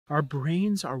Our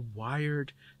brains are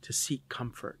wired to seek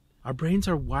comfort. Our brains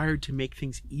are wired to make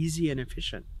things easy and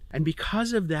efficient. And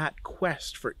because of that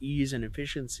quest for ease and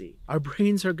efficiency, our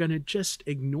brains are going to just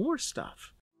ignore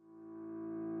stuff.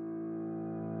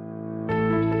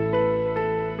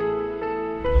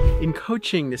 In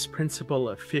coaching, this principle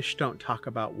of fish don't talk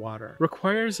about water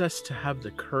requires us to have the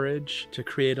courage to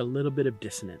create a little bit of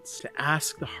dissonance, to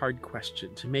ask the hard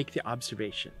question, to make the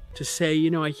observation, to say,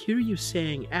 I hear you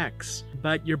saying X,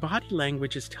 but your body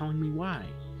language is telling me Y.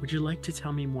 Would you like to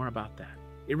tell me more about that?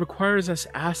 It requires us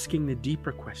asking the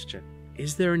deeper question.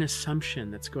 Is there an assumption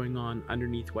that's going on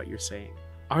underneath what you're saying?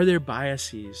 Are there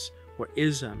biases or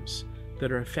isms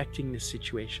that are affecting this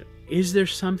situation? Is there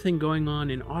something going on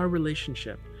in our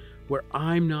relationship where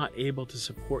I'm not able to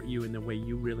support you in the way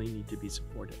you really need to be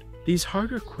supported? These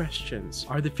harder questions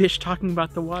are the fish talking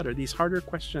about the water. These harder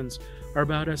questions are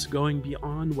about us going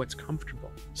beyond what's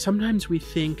comfortable. Sometimes we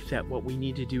think that what we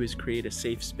need to do is create a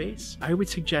safe space. I would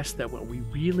suggest that what we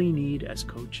really need as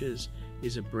coaches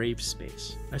is a brave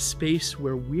space, a space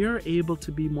where we're able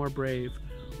to be more brave,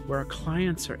 where our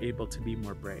clients are able to be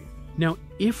more brave. Now,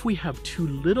 if we have too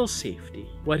little safety,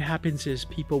 what happens is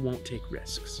people won't take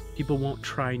risks. People won't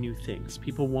try new things.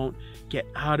 People won't get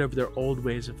out of their old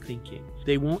ways of thinking.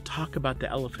 They won't talk about the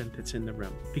elephant that's in the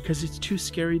room because it's too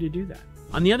scary to do that.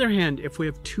 On the other hand, if we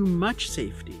have too much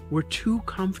safety, we're too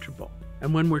comfortable.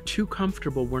 And when we're too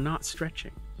comfortable, we're not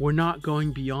stretching. We're not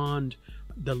going beyond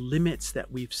the limits that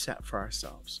we've set for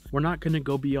ourselves. We're not going to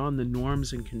go beyond the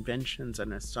norms and conventions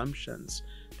and assumptions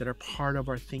that are part of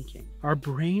our thinking. Our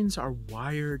brains are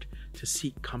wired to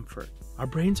seek comfort. Our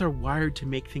brains are wired to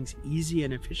make things easy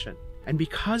and efficient. And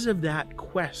because of that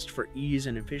quest for ease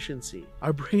and efficiency,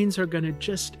 our brains are going to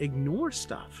just ignore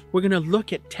stuff. We're going to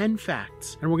look at 10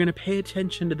 facts and we're going to pay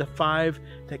attention to the 5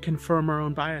 that confirm our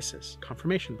own biases,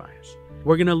 confirmation bias.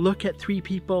 We're going to look at 3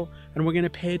 people and we're going to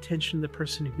pay attention to the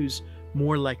person who's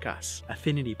more like us,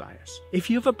 affinity bias. If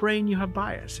you have a brain, you have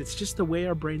bias. It's just the way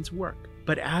our brains work.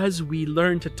 But as we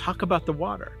learn to talk about the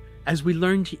water, as we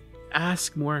learn to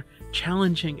ask more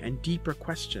challenging and deeper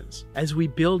questions, as we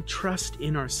build trust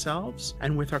in ourselves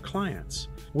and with our clients,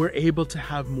 we're able to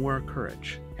have more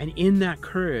courage. And in that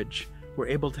courage, we're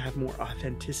able to have more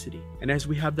authenticity. And as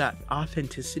we have that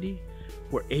authenticity,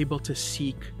 we're able to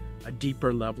seek a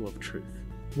deeper level of truth.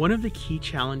 One of the key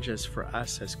challenges for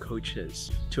us as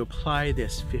coaches to apply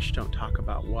this fish don't talk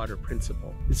about water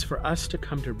principle is for us to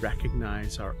come to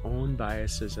recognize our own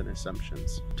biases and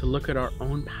assumptions, to look at our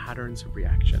own patterns of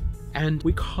reaction. And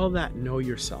we call that know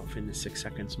yourself in the 6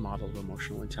 seconds model of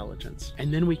emotional intelligence.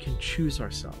 And then we can choose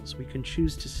ourselves. We can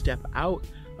choose to step out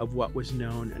of what was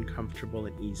known and comfortable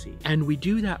and easy. And we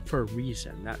do that for a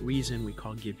reason. That reason we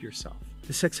call give yourself.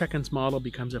 The 6 seconds model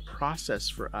becomes a process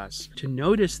for us to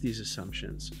notice these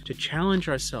assumptions, to challenge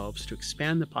ourselves, to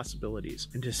expand the possibilities,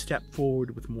 and to step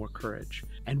forward with more courage.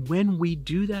 And when we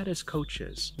do that as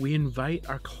coaches, we invite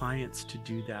our clients to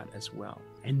do that as well.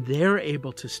 And they're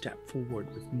able to step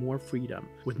forward with more freedom,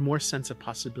 with more sense of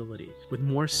possibility, with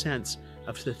more sense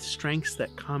of the strengths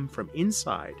that come from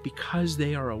inside because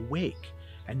they are awake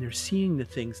and they're seeing the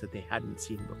things that they hadn't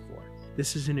seen before.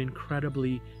 This is an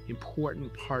incredibly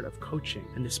important part of coaching.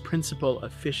 And this principle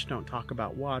of fish don't talk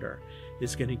about water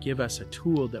is going to give us a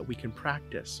tool that we can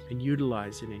practice and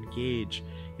utilize and engage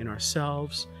in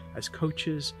ourselves as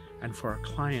coaches and for our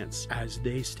clients as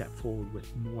they step forward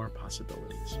with more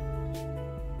possibilities.